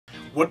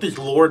What does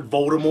Lord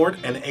Voldemort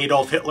and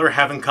Adolf Hitler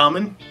have in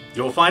common?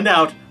 You'll find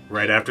out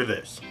right after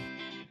this.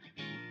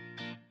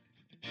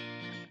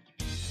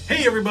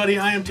 Hey everybody,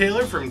 I am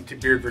Taylor from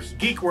Beard vs.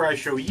 Geek, where I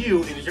show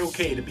you it is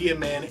okay to be a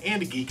man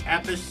and a geek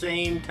at the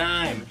same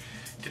time.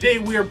 Today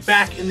we are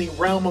back in the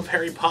realm of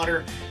Harry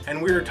Potter,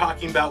 and we are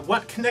talking about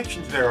what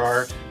connections there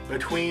are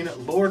between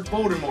Lord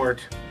Voldemort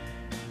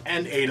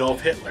and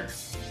Adolf Hitler.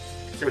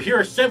 So here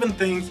are 7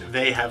 things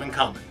they have in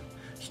common.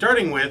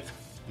 Starting with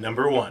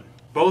number 1.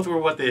 Both were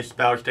what they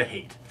espoused to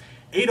hate.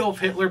 Adolf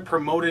Hitler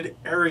promoted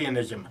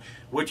Aryanism,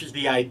 which is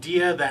the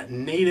idea that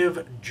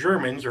native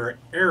Germans, or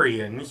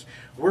Aryans,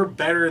 were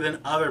better than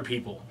other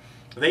people.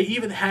 They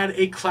even had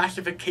a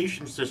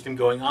classification system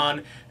going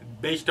on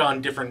based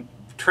on different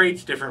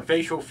traits, different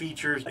facial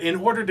features, in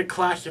order to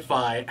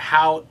classify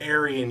how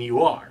Aryan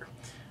you are.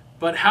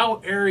 But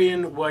how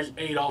Aryan was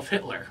Adolf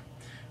Hitler?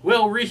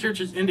 Well, research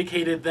has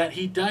indicated that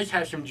he does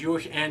have some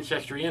Jewish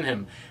ancestry in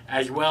him,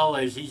 as well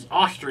as he's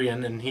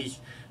Austrian and he's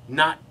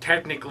not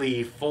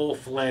technically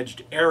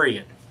full-fledged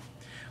Aryan.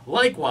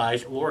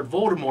 Likewise, Lord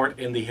Voldemort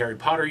in the Harry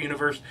Potter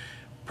universe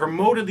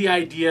promoted the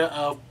idea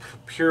of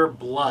pure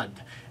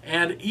blood.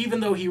 And even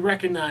though he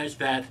recognized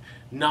that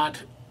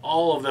not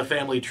all of the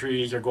family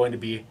trees are going to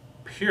be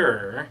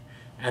pure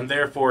and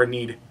therefore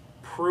need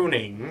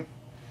pruning,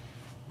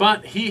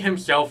 but he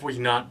himself was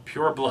not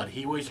pure blood.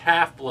 He was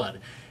half-blood.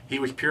 He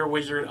was pure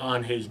wizard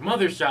on his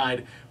mother's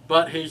side,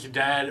 but his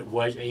dad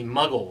was a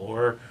muggle,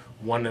 or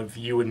one of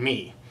you and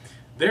me.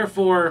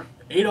 Therefore,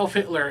 Adolf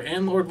Hitler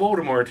and Lord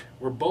Voldemort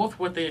were both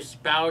what they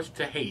espoused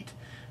to hate,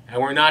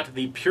 and were not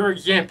the pure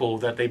example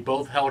that they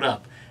both held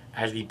up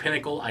as the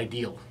pinnacle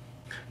ideal.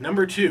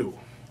 Number 2.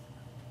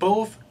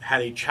 Both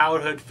had a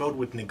childhood filled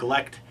with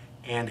neglect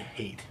and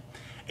hate.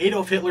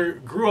 Adolf Hitler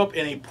grew up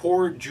in a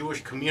poor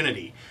Jewish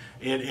community.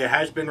 It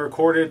has been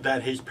recorded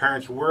that his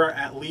parents were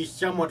at least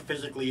somewhat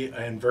physically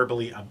and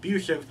verbally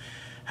abusive.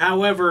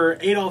 However,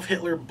 Adolf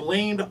Hitler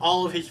blamed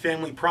all of his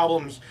family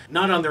problems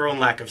not on their own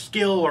lack of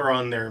skill or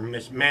on their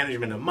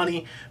mismanagement of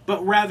money,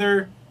 but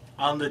rather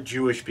on the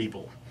Jewish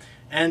people,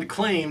 and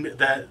claimed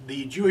that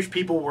the Jewish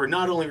people were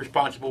not only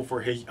responsible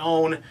for his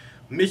own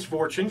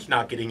misfortunes,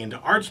 not getting into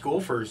art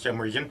school for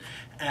some reason,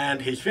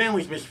 and his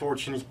family's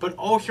misfortunes, but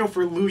also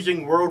for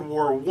losing World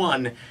War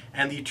I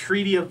and the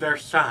Treaty of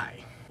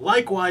Versailles.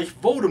 Likewise,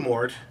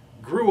 Voldemort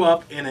grew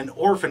up in an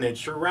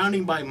orphanage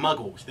surrounded by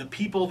muggles, the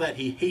people that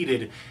he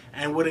hated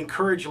and would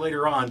encourage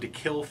later on to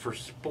kill for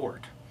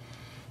sport.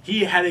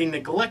 He had a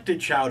neglected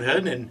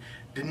childhood and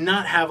did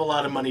not have a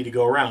lot of money to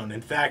go around.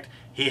 In fact,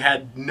 he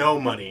had no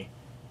money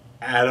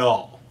at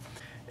all.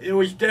 There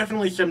was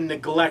definitely some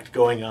neglect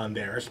going on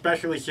there,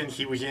 especially since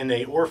he was in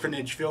an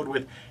orphanage filled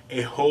with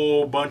a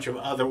whole bunch of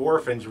other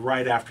orphans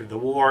right after the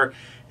war,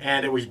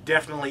 and it was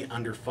definitely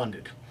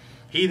underfunded.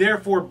 He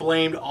therefore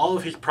blamed all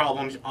of his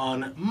problems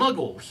on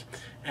muggles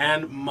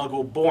and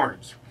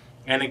muggle-borns,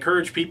 and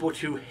encouraged people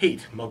to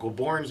hate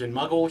muggle-borns and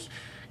muggles,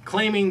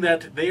 claiming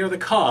that they are the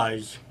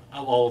cause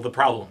of all the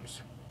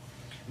problems.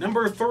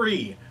 Number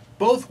 3,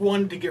 both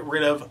wanted to get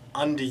rid of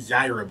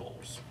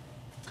undesirables.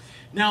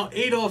 Now,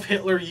 Adolf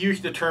Hitler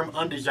used the term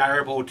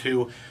undesirable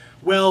to,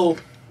 well,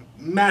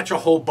 match a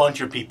whole bunch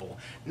of people.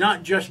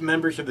 Not just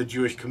members of the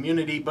Jewish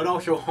community, but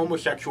also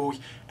homosexuals,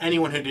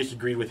 anyone who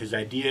disagreed with his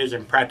ideas,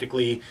 and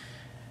practically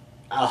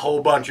a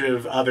whole bunch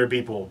of other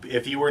people.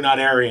 If you were not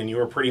Aryan, you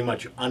were pretty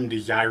much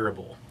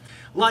undesirable.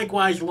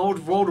 Likewise, Lord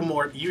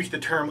Voldemort used the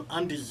term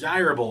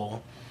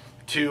undesirable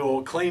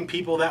to claim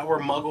people that were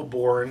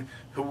muggle-born,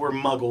 who were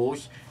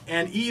muggles,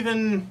 and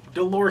even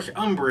Dolores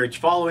Umbridge,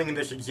 following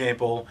this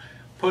example,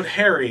 put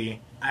Harry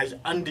as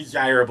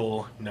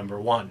undesirable number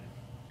 1.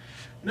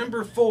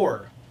 Number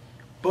 4,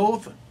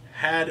 both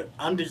had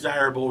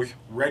undesirables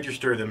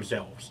register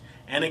themselves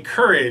and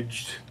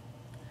encouraged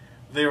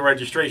the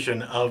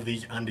registration of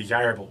these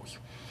undesirables.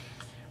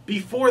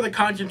 Before the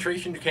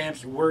concentration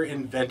camps were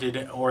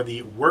invented, or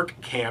the work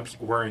camps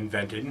were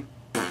invented,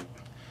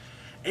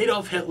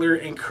 Adolf Hitler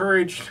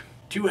encouraged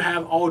to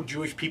have all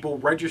Jewish people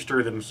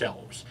register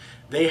themselves.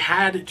 They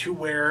had to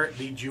wear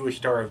the Jewish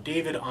Star of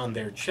David on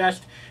their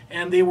chest,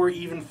 and they were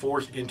even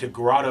forced into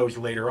grottos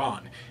later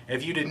on.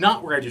 If you did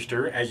not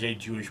register as a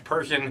Jewish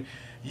person,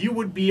 you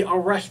would be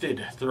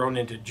arrested, thrown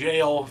into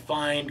jail,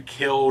 fined,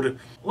 killed.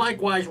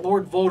 Likewise,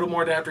 Lord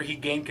Voldemort, after he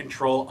gained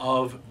control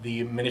of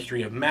the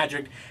Ministry of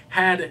Magic,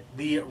 had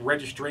the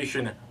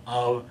registration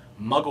of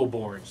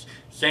Muggleborns,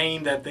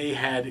 saying that they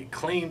had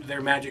claimed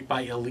their magic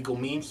by illegal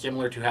means,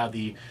 similar to how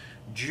the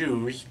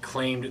Jews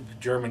claimed the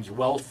Germans'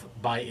 wealth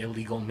by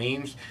illegal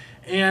means,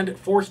 and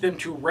forced them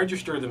to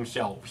register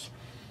themselves.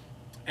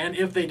 And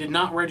if they did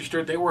not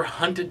register, they were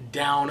hunted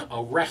down,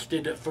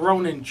 arrested,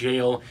 thrown in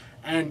jail,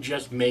 and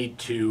just made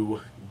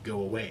to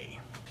go away.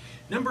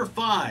 Number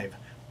 5,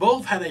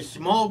 both had a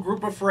small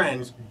group of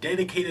friends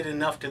dedicated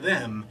enough to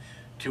them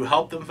to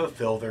help them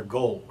fulfill their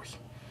goals.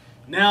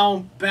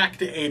 Now, back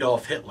to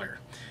Adolf Hitler.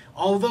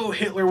 Although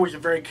Hitler was a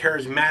very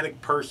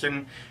charismatic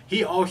person,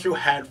 he also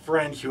had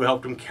friends who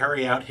helped him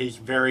carry out his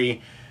very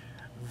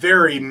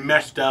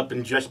messed up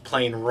and just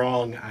plain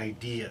wrong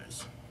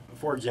ideas.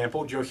 For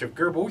example, Joseph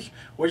Goebbels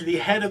was the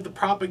head of the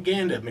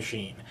propaganda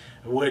machine,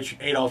 which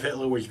Adolf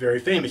Hitler was very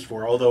famous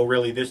for, although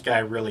really this guy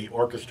really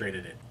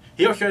orchestrated it.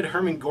 He also had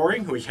Hermann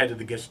Göring, who was head of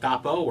the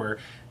Gestapo, or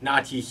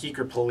Nazi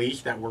secret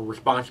police that were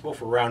responsible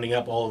for rounding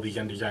up all of these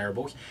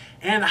undesirables,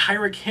 and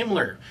Heinrich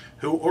Himmler,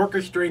 who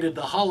orchestrated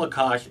the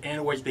Holocaust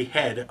and was the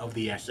head of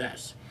the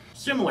SS.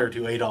 Similar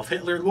to Adolf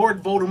Hitler,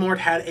 Lord Voldemort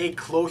had a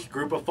close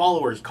group of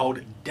followers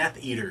called Death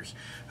Eaters,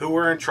 who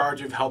were in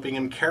charge of helping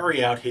him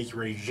carry out his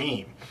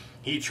regime.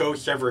 He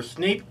chose Severus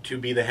Snape to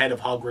be the head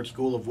of Hogwarts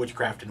School of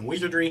Witchcraft and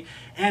Wizardry,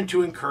 and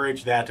to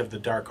encourage that of the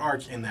dark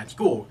arts in that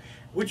school,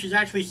 which is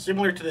actually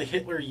similar to the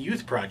Hitler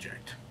Youth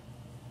Project.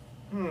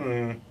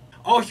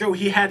 Also,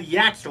 he had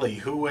Yaxley,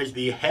 who was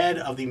the head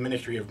of the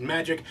Ministry of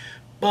Magic,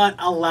 but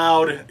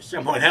allowed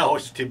someone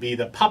else to be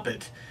the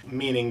puppet,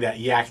 meaning that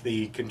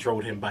Yaxley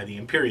controlled him by the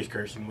Imperius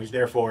Curse and was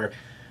therefore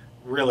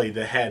really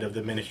the head of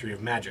the Ministry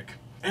of Magic.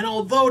 And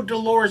although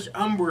Dolores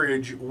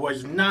Umbridge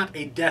was not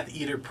a Death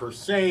Eater per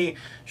se,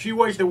 she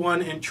was the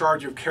one in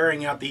charge of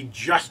carrying out the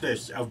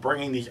justice of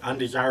bringing these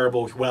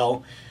undesirables,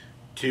 well,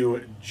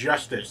 to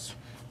justice.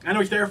 And it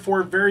was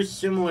therefore very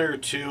similar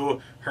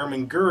to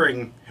Hermann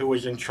Göring, who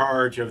was in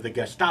charge of the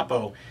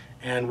Gestapo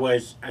and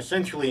was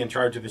essentially in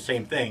charge of the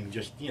same thing,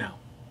 just,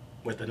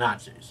 with the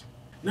Nazis.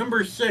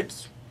 Number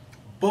 6.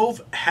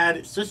 Both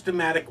had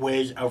systematic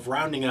ways of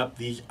rounding up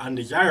these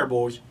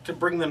undesirables to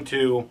bring them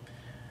to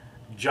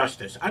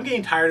justice. I'm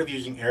getting tired of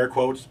using air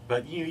quotes,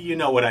 but you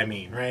know what I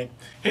mean, right?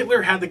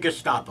 Hitler had the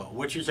Gestapo,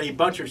 which is a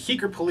bunch of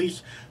secret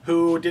police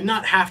who did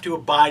not have to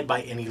abide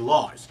by any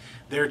laws.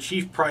 Their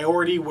chief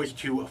priority was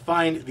to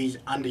find these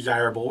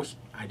undesirables,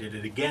 I did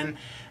it again,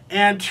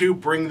 and to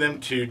bring them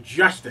to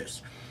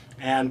justice.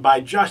 And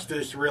by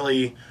justice,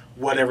 really,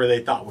 whatever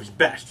they thought was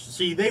best.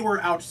 See, they were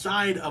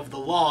outside of the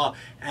law,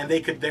 and they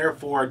could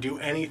therefore do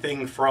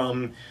anything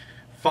from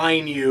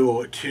fine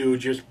you to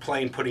just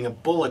plain putting a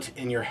bullet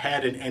in your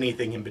head and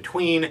anything in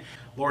between.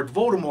 Lord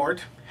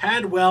Voldemort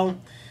had, well,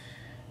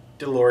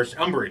 Dolores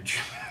Umbridge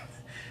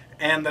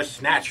and the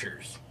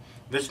Snatchers.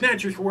 The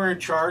Snatchers were in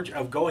charge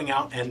of going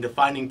out and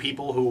finding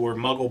people who were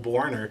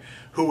Muggle-born or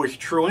who was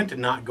truant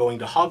and not going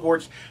to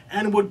Hogwarts,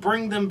 and would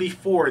bring them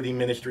before the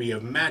Ministry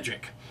of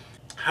Magic.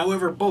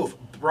 However, both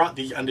brought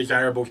these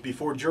undesirables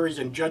before juries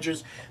and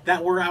judges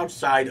that were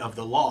outside of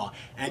the law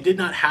and did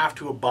not have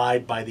to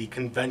abide by the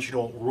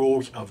conventional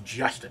rules of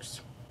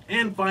justice.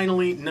 And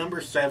finally, number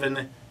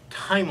 7,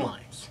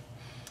 timelines.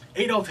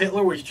 Adolf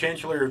Hitler was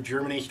Chancellor of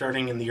Germany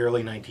starting in the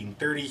early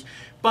 1930s,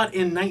 but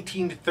in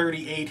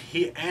 1938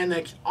 he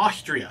annexed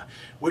Austria,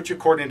 which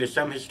according to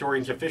some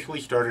historians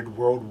officially started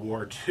World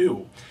War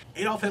II.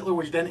 Adolf Hitler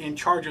was then in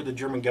charge of the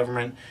German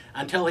government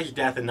until his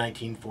death in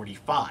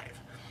 1945.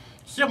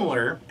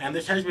 Similar, and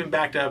this has been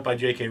backed up by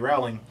J.K.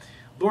 Rowling,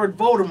 Lord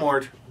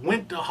Voldemort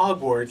went to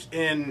Hogwarts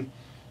in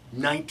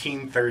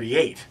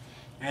 1938,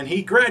 and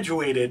he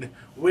graduated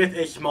with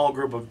a small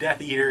group of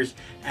Death Eaters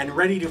and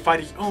ready to fight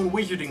his own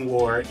wizarding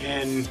war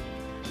in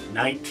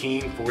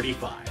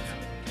 1945.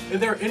 If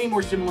there are any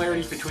more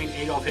similarities between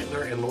Adolf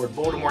Hitler and Lord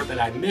Voldemort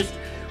that I missed,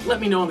 let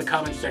me know in the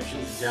comment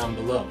sections down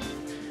below.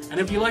 And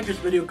if you like this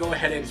video, go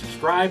ahead and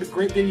subscribe.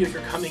 Great videos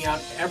are coming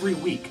out every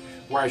week,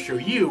 where I show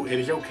you it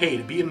is okay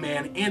to be a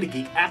man and a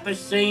geek at the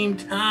same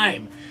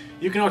time.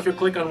 You can also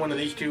click on one of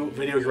these two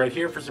videos right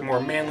here for some more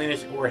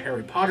manliness or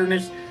Harry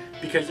Potterness,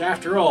 because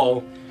after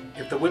all,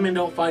 if the women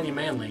don't find you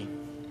manly,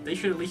 they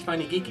should at least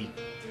find you geeky.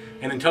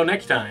 And until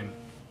next time,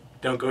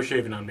 don't go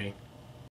shaving on me.